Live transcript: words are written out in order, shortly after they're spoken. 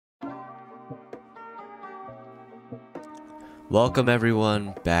Welcome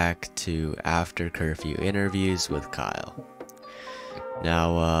everyone back to After Curfew Interviews with Kyle.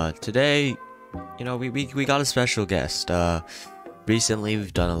 Now, today, we got a special guest. Recently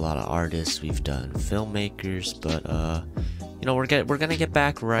we've done a lot of artists, we've done filmmakers, but we're gonna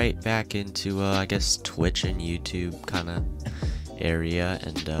get right back into I guess Twitch and YouTube kind of area,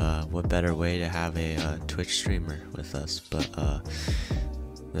 and what better way to have a Twitch streamer with us? But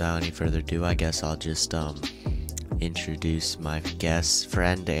without any further ado, I guess I'll just introduce my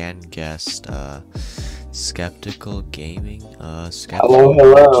friend and guest, SkeptialGaming. Hello.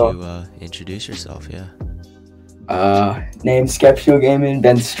 Would you introduce yourself? Yeah. Name SkeptialGaming.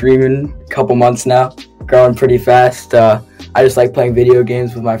 Been streaming a couple months now. Growing pretty fast. I just like playing video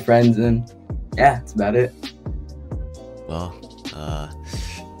games with my friends, and yeah, that's about it. Well,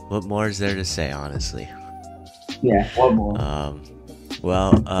 what more is there to say, honestly? Yeah, what more?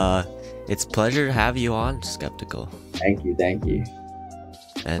 It's a pleasure to have you on, Skeptical. Thank you.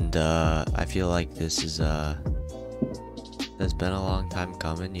 And I feel like this is has been a long time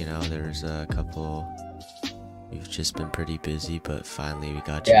coming. There's a couple. We've just been pretty busy, but finally we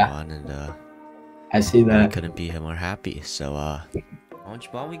got you on, and I see that. I couldn't be more happy. So why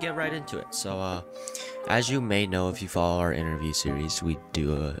don't we get right into it? So as you may know, if you follow our interview series, we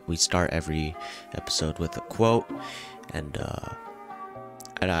start every episode with a quote, and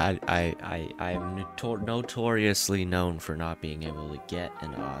I'm notoriously known for not being able to get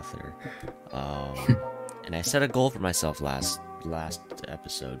an author. And I set a goal for myself last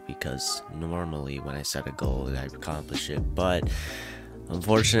episode, because normally when I set a goal I accomplish it, but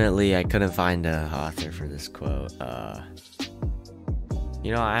unfortunately I couldn't find an author for this quote. I'm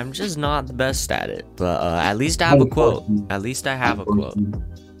just not the best at it, but at least I have a quote.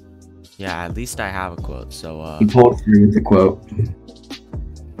 Yeah, at least I have a quote. So He pulled through the quote.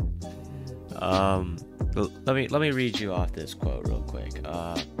 Let me read you off this quote real quick.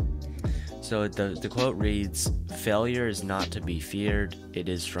 So the quote reads, "Failure is not to be feared. It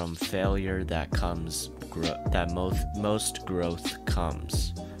is from failure that most growth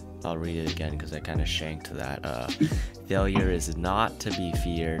comes." I'll read it again because I kind of shanked that. Failure is not to be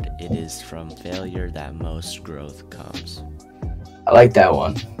feared. It is from failure that most growth comes. I like that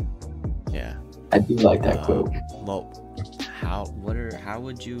one. Yeah. I do like that quote. Well, how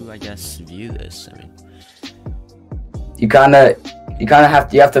would you, I guess, view this? I mean, you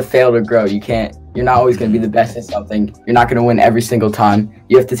have to fail to grow. You're not always going to be the best at something. You're not going to win every single time.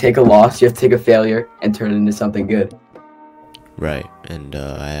 You have to take a loss, you have to take a failure and turn it into something good. Right, and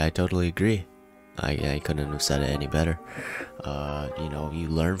I totally agree. I couldn't have said it any better. You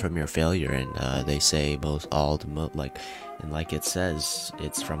learn from your failure, and they say like it says,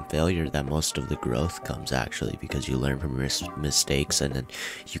 it's from failure that most of the growth comes, actually, because you learn from your mistakes and then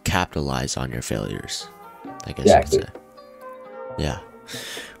you capitalize on your failures, I guess you could say. Yeah.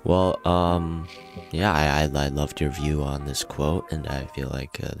 Well, I loved your view on this quote, and I feel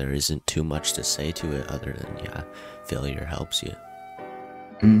like there isn't too much to say to it other than failure helps you.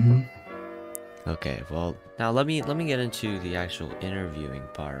 Mm-hmm. Okay, well, now let me get into the actual interviewing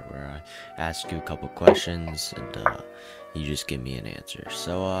part, where I ask you a couple questions and you just give me an answer.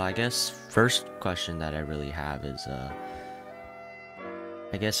 So I guess first question that I really have is I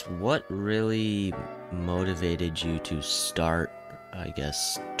guess what really motivated you to start, I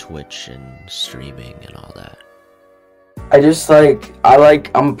guess, Twitch and streaming and all that?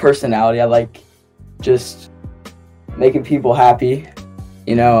 I'm a personality. I like just making people happy.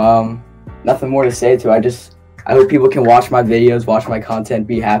 Nothing more to say to it. I hope people can watch my videos, watch my content,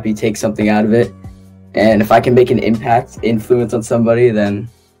 be happy, take something out of it. And if I can make an impact, influence on somebody, then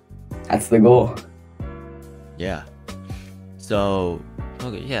that's the goal. Yeah. So,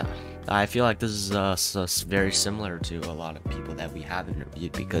 okay, yeah. I feel like this is very similar to a lot of people that we have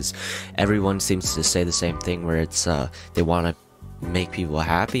interviewed, because everyone seems to say the same thing, where it's they want to make people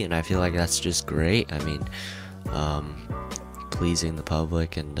happy, and I feel like that's just great. I mean, pleasing the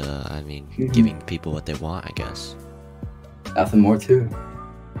public, and giving people what they want, I guess. Nothing more to it.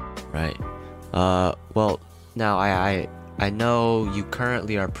 Right. Well, now I know you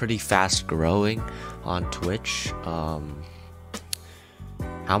currently are pretty fast growing on Twitch.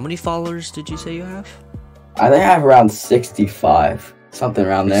 How many followers did you say you have? I think I have around 65, something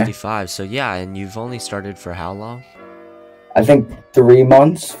around 65. there. 65. So yeah, and you've only started for how long? I think 3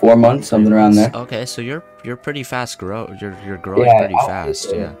 months, 4 months, something around there. Okay, so you're pretty fast You're growing pretty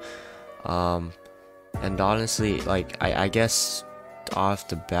fast, yeah. And honestly, like I guess off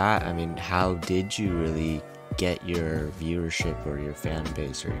the bat, I mean, how did you really get your viewership or your fan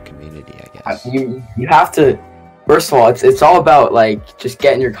base or your community, I guess? You have to First of all, it's all about like just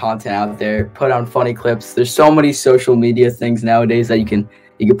getting your content out there, put on funny clips. There's so many social media things nowadays that you can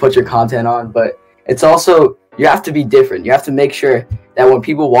put your content on, but it's also you have to be different. You have to make sure that when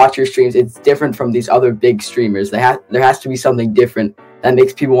people watch your streams, it's different from these other big streamers. There has to be something different that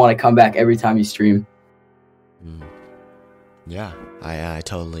makes people want to come back every time you stream. Yeah, I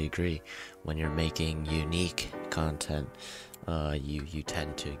totally agree. When you're making unique content, you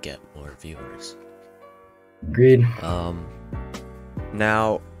tend to get more viewers. Agreed.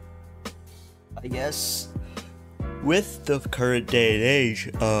 Now, I guess with the current day and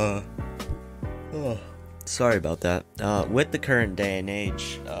age, sorry about that. With the current day and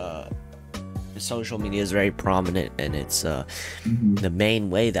age, social media is very prominent, and it's the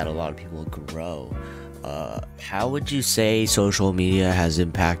main way that a lot of people grow. How would you say social media has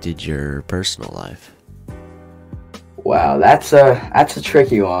impacted your personal life? Wow, that's a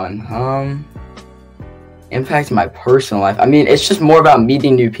tricky one. Impact my personal life. I mean, it's just more about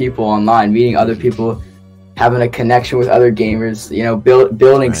meeting new people online, meeting other people, having a connection with other gamers. You know,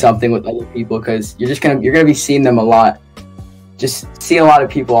 building something with other people, because you're gonna be seeing them a lot, just seeing a lot of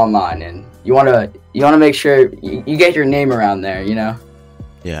people online, and you wanna make sure you get your name around there. You know.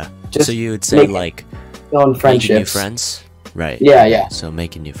 Yeah. Just so you would say like building friendships. Making new friends. Right. Yeah. So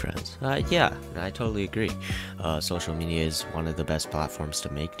making new friends. Yeah, I totally agree. Social media is one of the best platforms to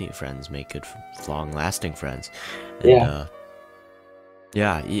make new friends, make good, long-lasting friends. And,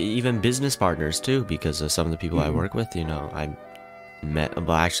 even business partners too, because of some of the people I work with. You know, I met.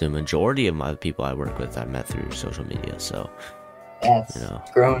 Well, actually, a majority of my people I work with I met through social media. So, it's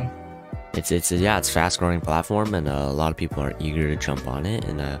growing. It's fast-growing platform, and a lot of people are eager to jump on it,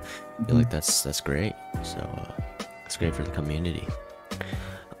 and I feel like that's great. So. It's great for the community.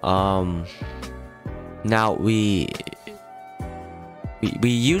 Now we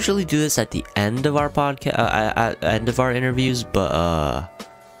usually do this at the end of our podcast, at end of our interviews, but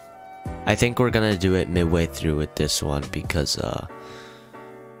I think we're gonna do it midway through with this one, because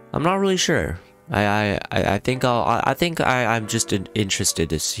I'm not really sure. I think I'm just interested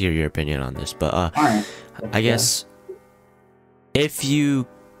to hear your opinion on this, but I guess if you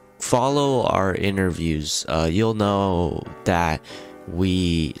follow our interviews, you'll know that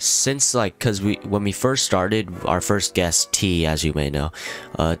when we first started, our first guest, T, as you may know,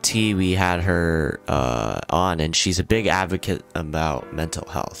 T, we had her on, and she's a big advocate about mental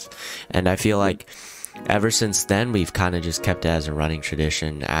health, and I feel like ever since then we've kind of just kept it as a running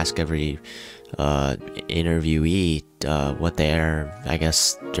tradition, ask every interviewee what their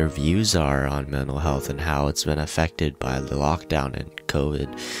views are on mental health and how it's been affected by the lockdown and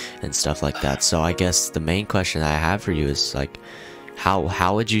COVID and stuff like that. So I guess the main question I have for you is like,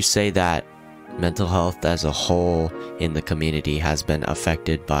 how would you say that mental health as a whole in the community has been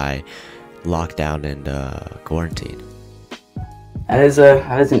affected by lockdown and quarantine? That is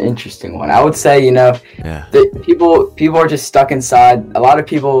an interesting one. I would say, that people are just stuck inside. A lot of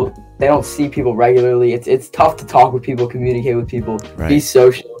people, they don't see people regularly. It's tough to talk with people, communicate with people, be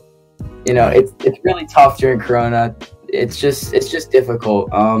social. It's really tough during Corona. It's just difficult.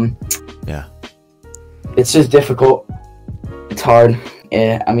 It's just difficult. It's hard.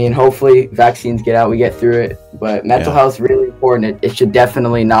 Yeah, I mean, hopefully vaccines get out, we get through it. But mental health is really important. It should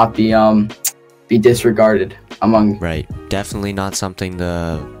definitely not be disregarded among. Right. Definitely not something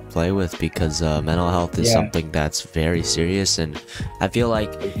to play with, because mental health is something that's very serious, and I feel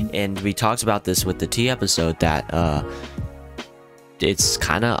like, and we talked about this with the T episode, that it's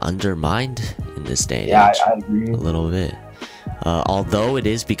kind of undermined in this day and age. I agree. A little bit. Although it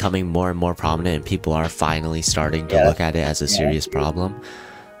is becoming more and more prominent, and people are finally starting to look at it as a serious problem,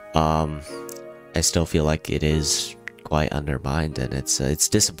 I still feel like it is quite undermined, and it's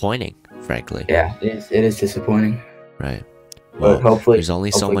disappointing, frankly. Yeah, it is disappointing. Right. Well, but hopefully, there's only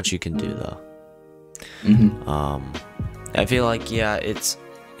so much you can do, though. I feel like it's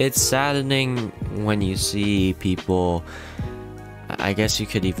saddening when you see people, I guess you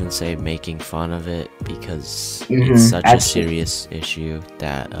could even say, making fun of it, because it's such a serious issue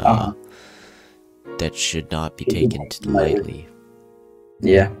that that should not be taken lightly.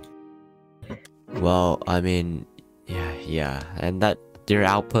 Yeah. Well, I mean, yeah, and that your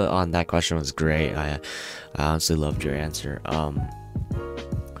output on that question was great. I honestly loved your answer.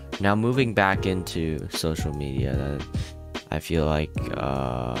 Now moving back into social media, I feel like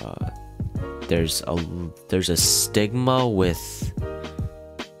there's a stigma with,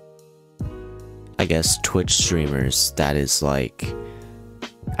 I guess, Twitch streamers that is like,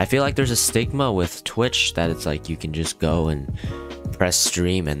 I feel like there's a stigma with Twitch that it's like you can just go and press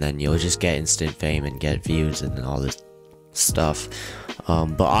stream and then you'll just get instant fame and get views and all this stuff.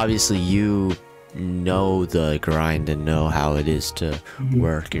 But obviously you know the grind and know how it is to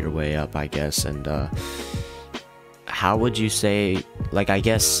work your way up, I guess. And how would you say, like, I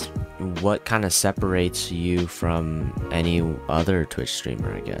guess, what kind of separates you from any other Twitch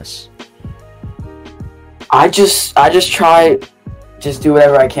streamer, I guess? I just try, just do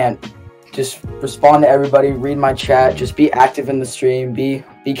whatever I can. Just respond to everybody, read my chat, just be active in the stream, be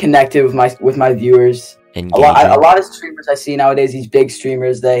connected with my viewers. A lot of streamers I see nowadays, these big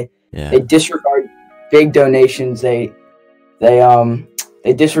streamers, they disregard big donations. They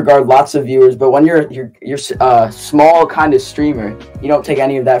disregard lots of viewers. But when you're a small kind of streamer, you don't take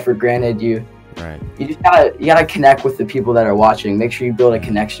any of that for granted. You just gotta connect with the people that are watching. Make sure you build a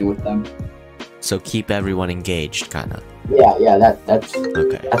connection with them. So keep everyone engaged, kind of. Yeah, that's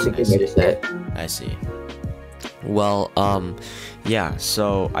okay. That's a good way to say it. I see. Well, yeah.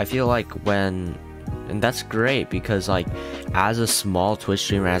 So I feel like and that's great, because like as a small Twitch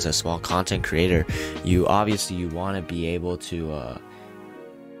streamer, as a small content creator, you want to be able to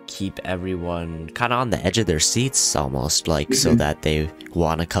keep everyone kind of on the edge of their seats, almost, like so that they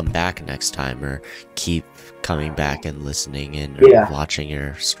want to come back next time or keep coming back and listening in or watching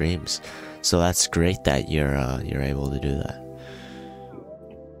your streams. So that's great that you're able to do that.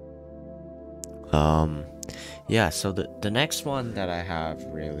 Yeah, so the next one that I have,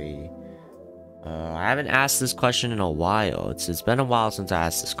 really, I haven't asked this question in a while. It's been a while since I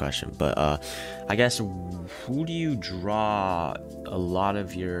asked this question, but I guess, who do you draw a lot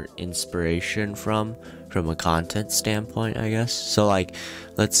of your inspiration from a content standpoint, I guess? So like,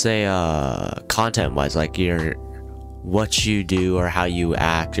 let's say content wise, like what you do or how you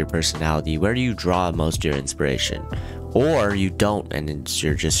act, your personality, where do you draw most of your inspiration? Or you don't, and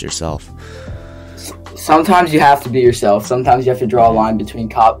you're just yourself? Sometimes you have to be yourself. Sometimes you have to draw a line between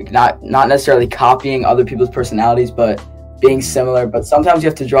not necessarily copying other people's personalities, but being similar. But sometimes you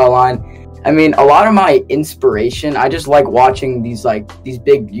have to draw a line. I mean, a lot of my inspiration, I just like watching these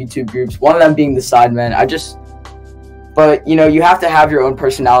big YouTube groups. One of them being the Sidemen. But you know, you have to have your own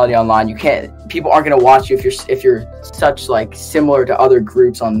personality online. You can't. People aren't gonna watch you if you're such like similar to other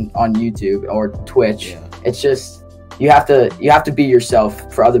groups on YouTube or Twitch. Yeah. It's just you have to be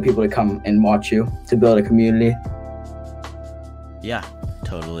yourself for other people to come and watch you, to build a community. Yeah,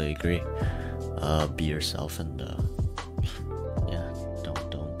 totally agree. Be yourself, and yeah,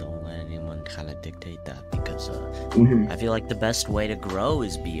 don't let anyone kind of dictate that, because I feel like the best way to grow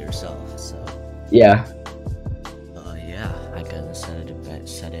is be yourself. So yeah. Yeah, I couldn't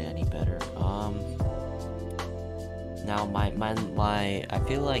said it any better. Now my I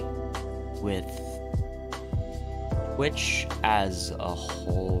feel like with Twitch as a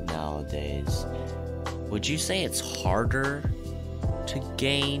whole nowadays, would you say it's harder to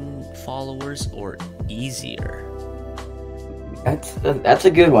gain followers or easier? That's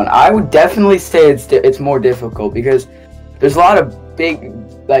a good one. I would definitely say it's more difficult, because there's a lot of big,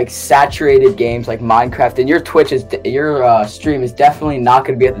 like, saturated games like Minecraft, and your stream is definitely not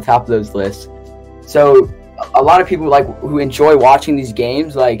going to be at the top of those lists. So a lot of people who enjoy watching these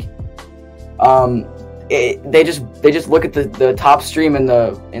games, like, they just look at the top stream in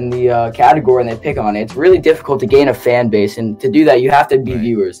the category and they pick on it. It's really difficult to gain a fan base, and to do that you have to be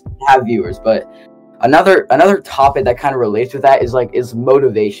have viewers. But another topic that kind of relates with that is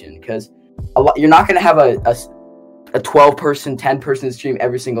motivation, because you're not going to have a 12-person, 10-person stream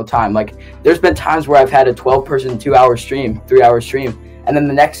every single time. Like, there's been times where I've had a 12-person, 2-hour stream, 3-hour stream, and then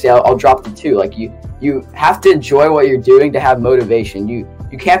the next day I'll drop to 2. Like, you have to enjoy what you're doing to have motivation. You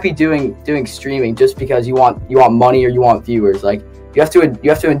can't be doing streaming just because you want money or you want viewers. Like, you have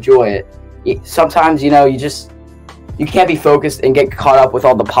to enjoy it. Sometimes, you know, you can't be focused and get caught up with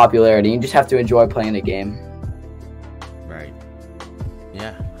all the popularity. You just have to enjoy playing the game. Right.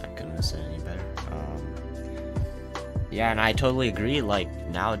 Yeah, I couldn't have said any better. Yeah, and I totally agree. Like,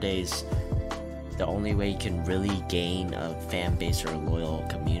 nowadays, the only way you can really gain a fan base or a loyal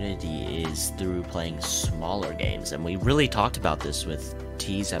community is through playing smaller games. And we really talked about this with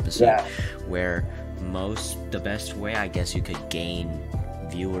T's episode, where the best way, I guess, you could gain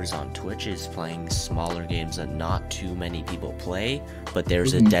viewers on Twitch is playing smaller games that not too many people play, but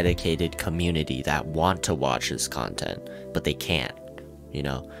there's a dedicated community that want to watch this content, but they can't, you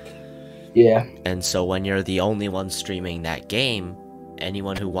know? Yeah. And so when you're the only one streaming that game,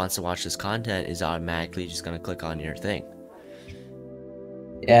 anyone who wants to watch this content is automatically just going to click on your thing.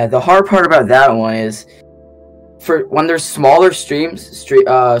 Yeah, the hard part about that one is, for when there's smaller streams,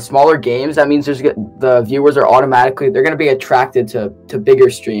 smaller games, that means the viewers are they're going to be attracted to bigger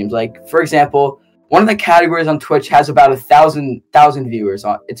streams. Like, for example, one of the categories on Twitch has about 1,000 viewers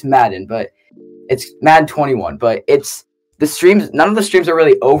on. It's Madden, but it's Madden 21, but the streams, none of the streams are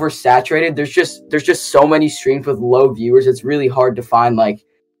really oversaturated. There's just so many streams with low viewers. It's really hard to find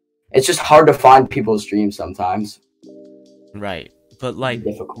it's just hard to find people's streams sometimes. Right. But like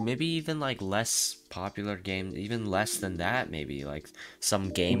Difficult. maybe even like less popular games, even less than that, maybe like some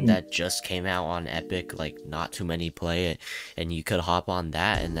game that just came out on Epic, like not too many play it, and you could hop on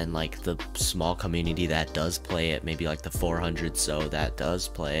that, and then like the small community that does play it, maybe like the 400 so that does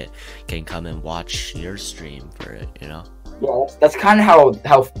play it, can come and watch your stream for it, you know? Yeah, that's kind of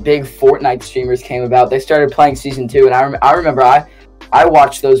how big Fortnite streamers came about. They started playing season 2, and I remember I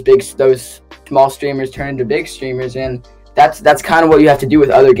watched those small streamers turn into big streamers, and that's kind of what you have to do with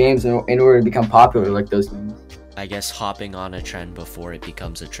other games in order to become popular like those games. I guess hopping on a trend before it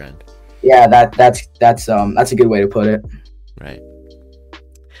becomes a trend. Yeah, that's a good way to put it. Right.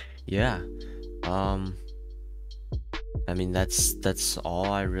 Yeah. I mean, that's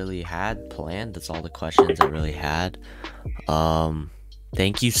all I really had planned. That's all the questions I really had.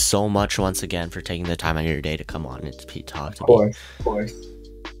 Thank you so much once again for taking the time out of your day to come on and talk to me. Of course.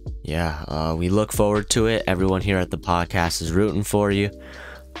 Yeah, we look forward to it. Everyone here at the podcast is rooting for you.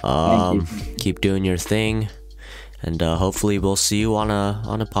 Thank you. Keep doing your thing, and hopefully we'll see you on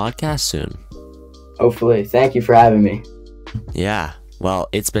a podcast soon. Hopefully. Thank you for having me. Yeah. Well,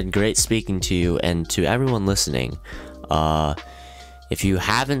 it's been great speaking to you, and to everyone listening. If you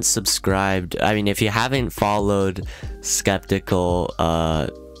haven't subscribed, if you haven't followed Skeptical,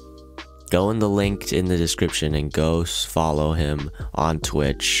 go in the link in the description and go follow him on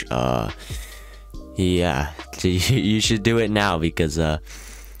Twitch. You should do it now because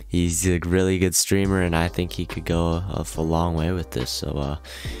he's a really good streamer, and I think he could go a long way with this. So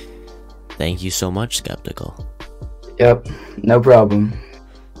thank you so much, Skeptical. Yep, no problem.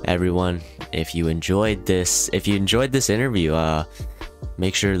 Everyone, if you enjoyed this interview,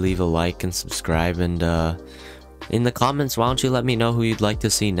 make sure to leave a like and subscribe, and in the comments, why don't you let me know who you'd like to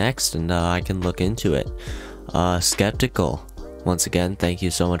see next, and I can look into it. Skeptical, once again, thank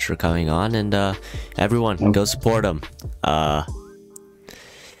you so much for coming on, and everyone, go support him.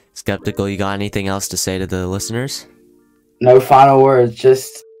 Skeptical, you got anything else to say to the listeners? No final words,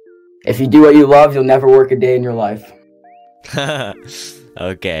 just if you do what you love, you'll never work a day in your life.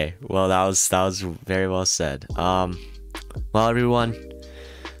 Okay, well, that was very well said. Well, everyone,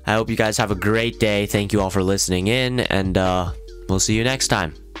 I hope you guys have a great day. Thank you all for listening in, and we'll see you next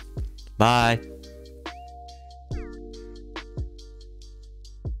time. Bye.